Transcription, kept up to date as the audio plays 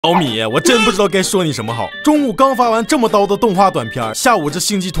老米，我真不知道该说你什么好。中午刚发完这么刀的动画短片，下午这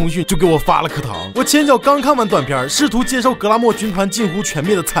星际通讯就给我发了颗糖。我前脚刚看完短片，试图介绍格拉莫军团近乎全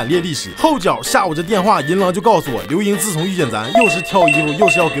灭的惨烈历史，后脚下午这电话，银狼就告诉我，刘英自从遇见咱，又是挑衣服，又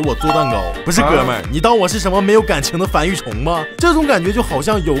是要给我做蛋糕。不是哥们儿，你当我是什么没有感情的繁育虫吗？这种感觉就好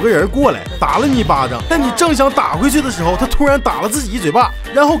像有个人过来打了你一巴掌，但你正想打回去的时候，他突然打了自己一嘴巴，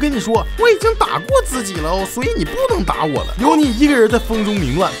然后跟你说我已经打过自己了哦，所以你不能打我了。有你一个人在风中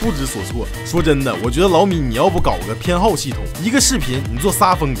凌乱，不知所措。说真的，我觉得老米你要不搞个偏好系统，一个视频你做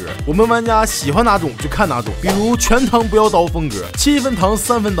仨风格，我们玩家喜欢哪种就看哪种，比如全糖不要刀风格、7分糖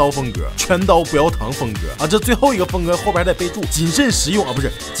3分刀风格、全刀不要糖风格啊，这最后一个风格后边得备注谨慎实用啊，不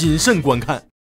是谨慎观看。